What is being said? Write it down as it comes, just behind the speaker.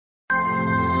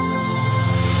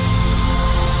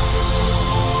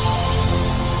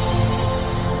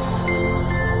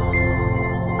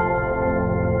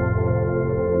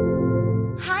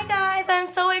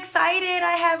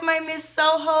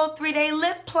Soho 3-day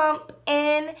lip plump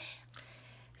in.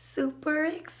 Super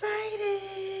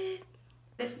excited.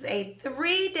 This is a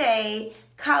 3-day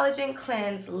collagen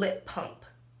cleanse lip plump.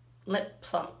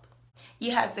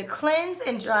 You have to cleanse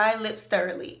and dry lips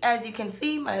thoroughly. As you can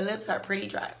see, my lips are pretty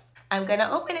dry. I'm gonna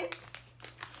open it.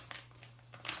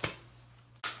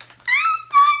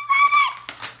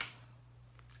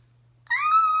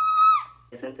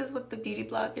 Isn't this what the beauty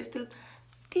bloggers do?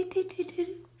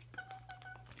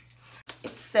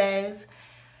 It says,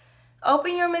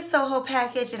 open your ms.soho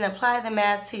package and apply the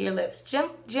mask to your lips.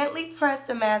 Gently press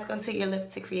the mask onto your lips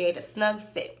to create a snug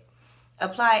fit.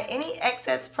 Apply any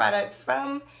excess product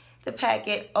from the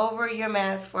packet over your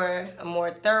mask for a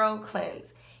more thorough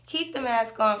cleanse. Keep the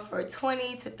mask on for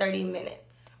 20 to 30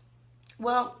 minutes.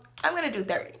 Well, I'm gonna do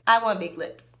 30. I want big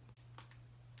lips.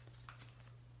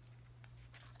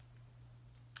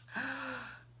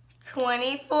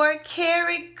 $24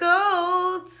 karat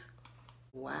gold.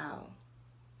 Wow,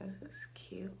 this is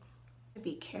cute.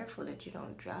 Be careful that you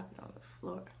don't drop it on the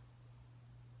floor.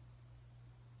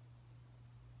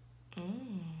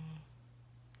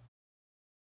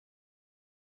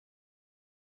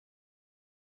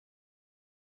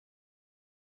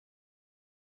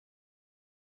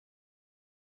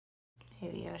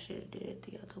 Maybe I should have did it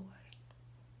the other way.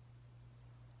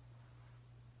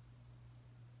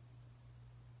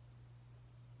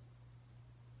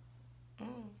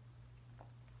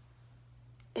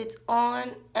 It's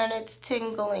on and it's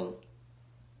tingling.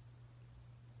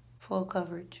 Full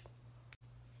coverage.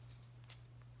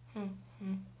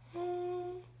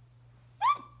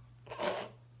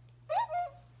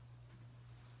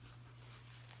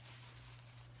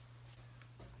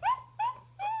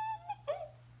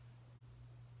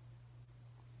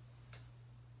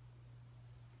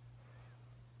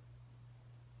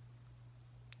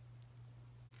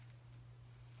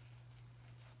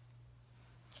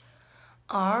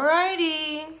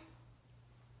 Alrighty.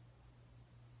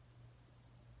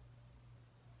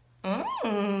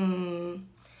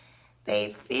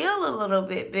 They feel a little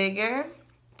bit bigger.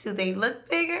 Do they look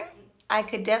bigger? I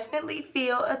could definitely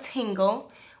feel a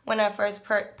tingle when I first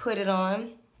put it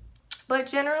on, but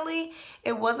generally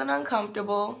it wasn't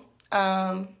uncomfortable.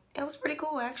 It was pretty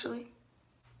cool actually.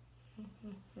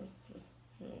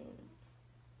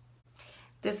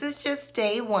 This is just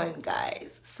day 1,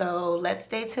 guys. So let's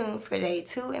stay tuned for day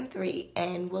 2 and 3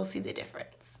 and we'll see the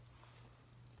difference.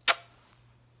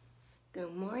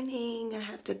 Good morning. I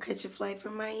have to catch a flight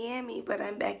from Miami, but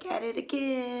I'm back at it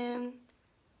again.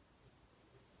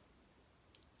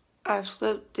 I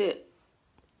flipped it.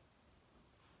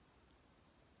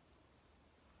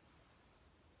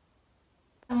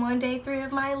 I'm on day 3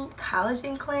 of my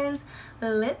collagen cleanse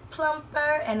lip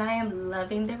plumper and I am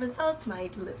loving the results. My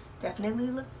lips definitely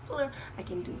look fuller. I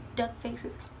can do duck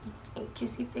faces and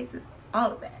kissy faces,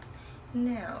 all of that.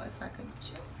 Now if I could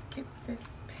just get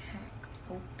this pack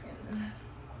open.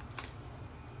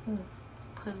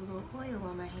 Put a little oil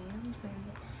on my hands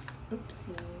and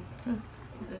oopsie.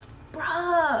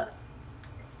 Bruh,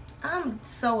 I'm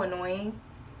so annoying.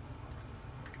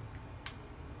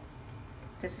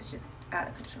 This is just out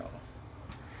of control.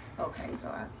 Okay, so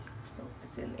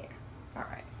it's in there. All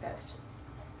right, that's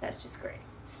just great.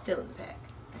 Still in the pack.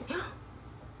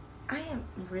 I am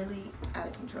really out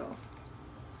of control.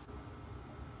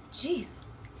 Jeez.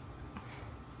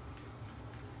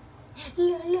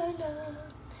 La la la.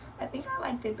 I think I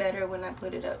liked it better when I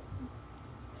put it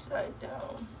upside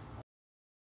down.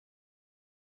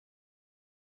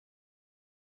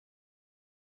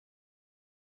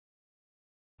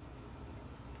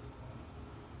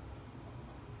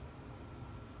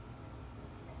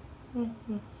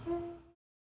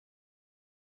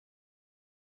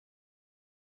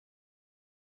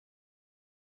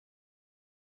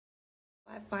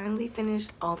 I finally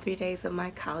finished all 3 days of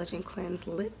my collagen cleanse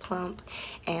lip plump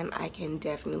and I can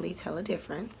definitely tell a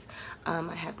difference.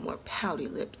 I have more pouty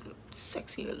lips and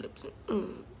sexier lips.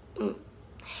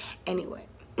 Anyway,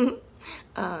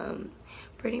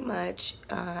 pretty much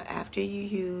after you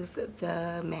use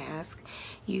the mask,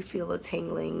 you feel a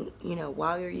tingling, you know,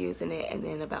 while you're using it, and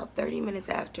then about 30 minutes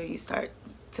after you start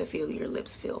to feel your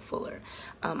lips feel fuller.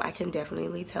 I can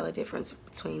definitely tell a difference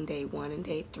between day 1 and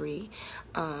day 3.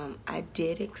 I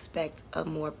did expect a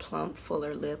more plump,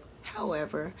 fuller lip.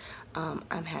 However,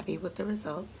 I'm happy with the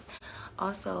results.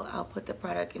 Also, I'll put the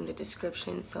product in the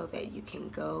description so that you can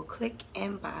go click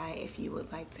and buy if you would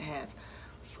like to have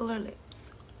fuller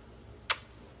lips.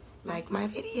 Like my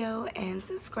video and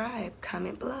subscribe.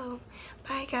 Comment below.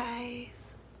 Bye, guys.